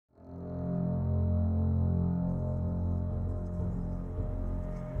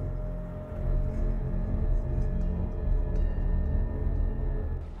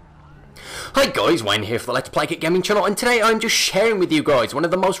Hi guys, Wayne here for the Let's Play It Gaming channel, and today I'm just sharing with you guys one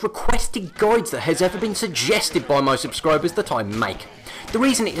of the most requested guides that has ever been suggested by my subscribers that I make. The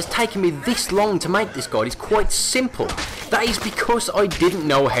reason it has taken me this long to make this guide is quite simple. That is because I didn't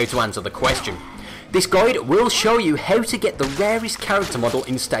know how to answer the question. This guide will show you how to get the rarest character model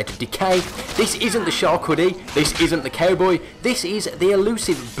in State of Decay. This isn't the shark hoodie, this isn't the cowboy, this is the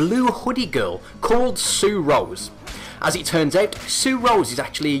elusive blue hoodie girl called Sue Rose. As it turns out, Sue Rose is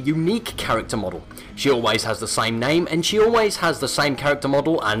actually a unique character model. She always has the same name and she always has the same character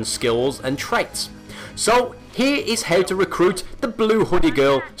model and skills and traits. So here is how to recruit the blue hoodie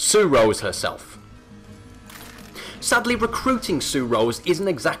girl, Sue Rose herself. Sadly, recruiting Sue Rose isn't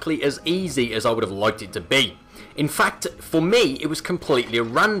exactly as easy as I would have liked it to be. In fact, for me, it was completely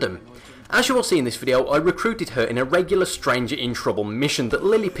random. As you will see in this video, I recruited her in a regular Stranger in Trouble mission that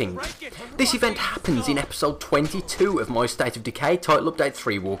Lily pinged. This event happens in episode 22 of my State of Decay Title Update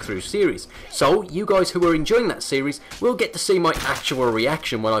 3 walkthrough series, so you guys who are enjoying that series will get to see my actual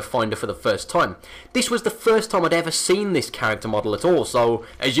reaction when I find her for the first time. This was the first time I'd ever seen this character model at all, so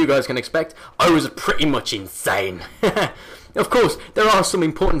as you guys can expect, I was pretty much insane. Of course, there are some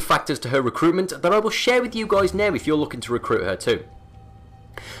important factors to her recruitment that I will share with you guys now if you're looking to recruit her too.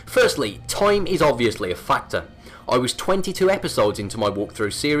 Firstly, time is obviously a factor. I was 22 episodes into my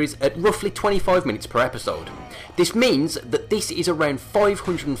walkthrough series at roughly 25 minutes per episode. This means that this is around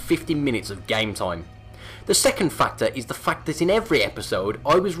 550 minutes of game time. The second factor is the fact that in every episode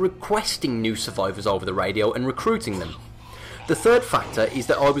I was requesting new survivors over the radio and recruiting them. The third factor is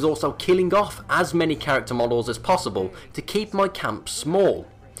that I was also killing off as many character models as possible to keep my camp small.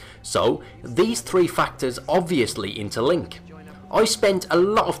 So these three factors obviously interlink. I spent a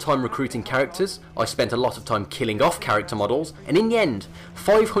lot of time recruiting characters, I spent a lot of time killing off character models, and in the end,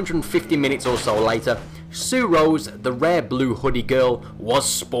 550 minutes or so later, Sue Rose, the rare blue hoodie girl, was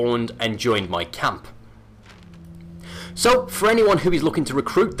spawned and joined my camp. So, for anyone who is looking to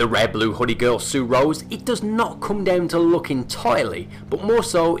recruit the rare blue hoodie girl Sue Rose, it does not come down to luck entirely, but more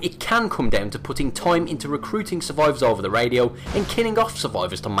so it can come down to putting time into recruiting survivors over the radio and killing off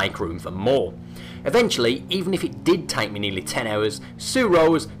survivors to make room for more. Eventually, even if it did take me nearly 10 hours, Sue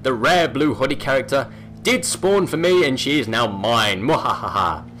Rose, the rare blue hoodie character, did spawn for me and she is now mine,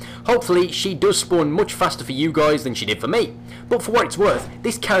 mwahaha. Hopefully she does spawn much faster for you guys than she did for me, but for what it's worth,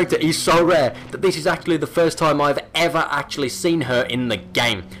 this character is so rare that this is actually the first time I've ever actually seen her in the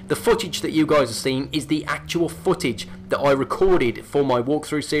game. The footage that you guys are seeing is the actual footage that I recorded for my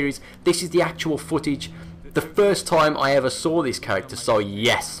walkthrough series. This is the actual footage, the first time I ever saw this character, so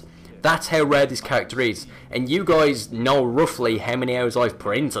yes. That's how rare this character is, and you guys know roughly how many hours I've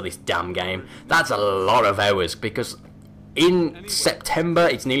put into this damn game. That's a lot of hours, because in September,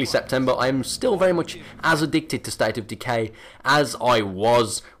 it's nearly September, I am still very much as addicted to State of Decay as I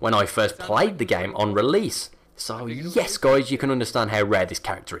was when I first played the game on release. So yes guys, you can understand how rare this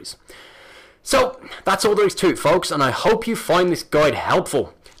character is. So, that's all there is to it folks, and I hope you find this guide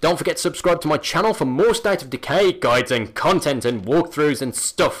helpful. Don't forget to subscribe to my channel for more State of Decay guides and content and walkthroughs and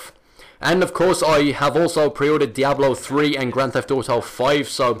stuff. And of course I have also pre-ordered Diablo 3 and Grand Theft Auto 5,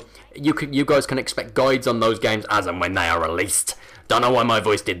 so you guys can expect guides on those games as and when they are released. Don't know why my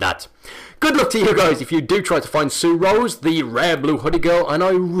voice did that. Good luck to you guys if you do try to find Sue Rose, the rare blue hoodie girl, and I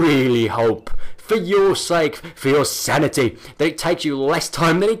really hope, for your sake, for your sanity, that it takes you less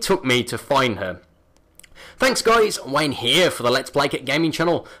time than it took me to find her. Thanks guys, Wayne here for the Let's Play It Gaming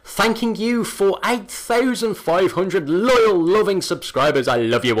channel, thanking you for 8,500 loyal, loving subscribers. I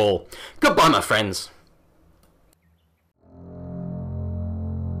love you all. Goodbye my friends.